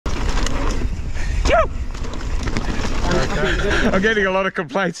I'm getting a lot of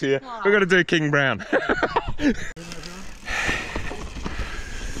complaints here. We've got to do King Brown.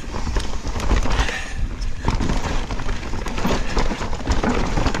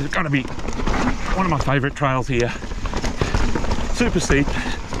 It's got to be one of my favourite trails here. Super steep.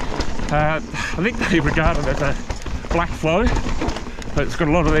 I think they regard it as a black flow, but it's got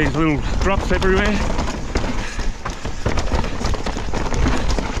a lot of these little drops everywhere.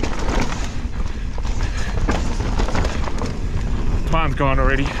 Tuan's gone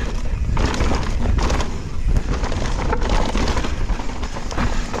already.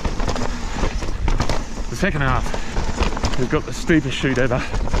 The second half, we've got the steepest chute ever.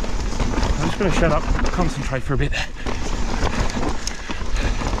 I'm just going to shut up, concentrate for a bit.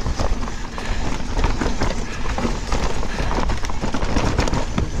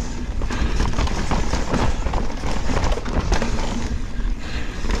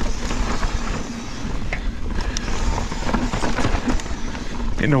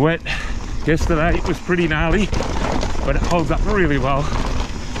 In the wet yesterday it was pretty gnarly, but it holds up really well.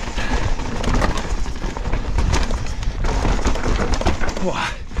 Whoa.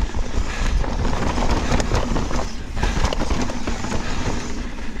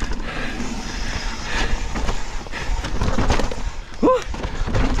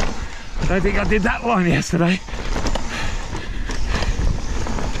 I don't think I did that line yesterday.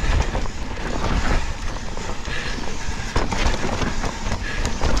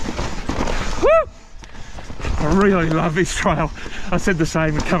 I really love this trail. I said the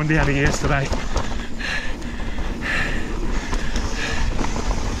same coming down here yesterday.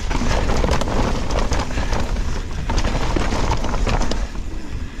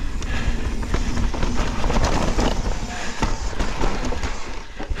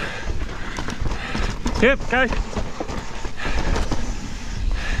 Yep, okay.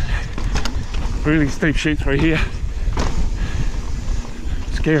 Really steep chute through here.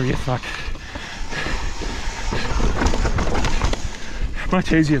 Scary as fuck.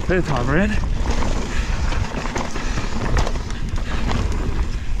 Much easier third time around.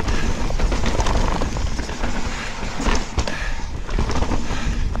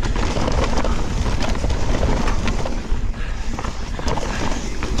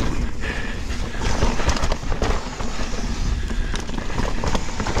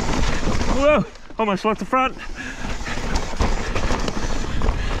 Whoa, almost left the front.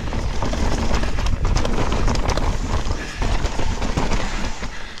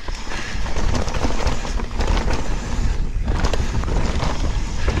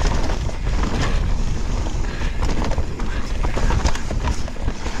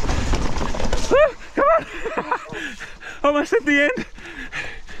 Almost at the end.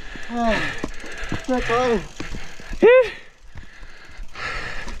 Oh, so close. Yeah.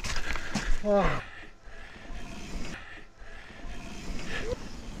 Oh.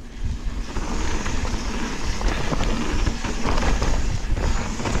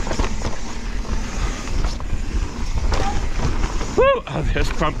 Woo! I'll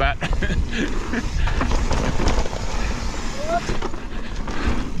just pump that.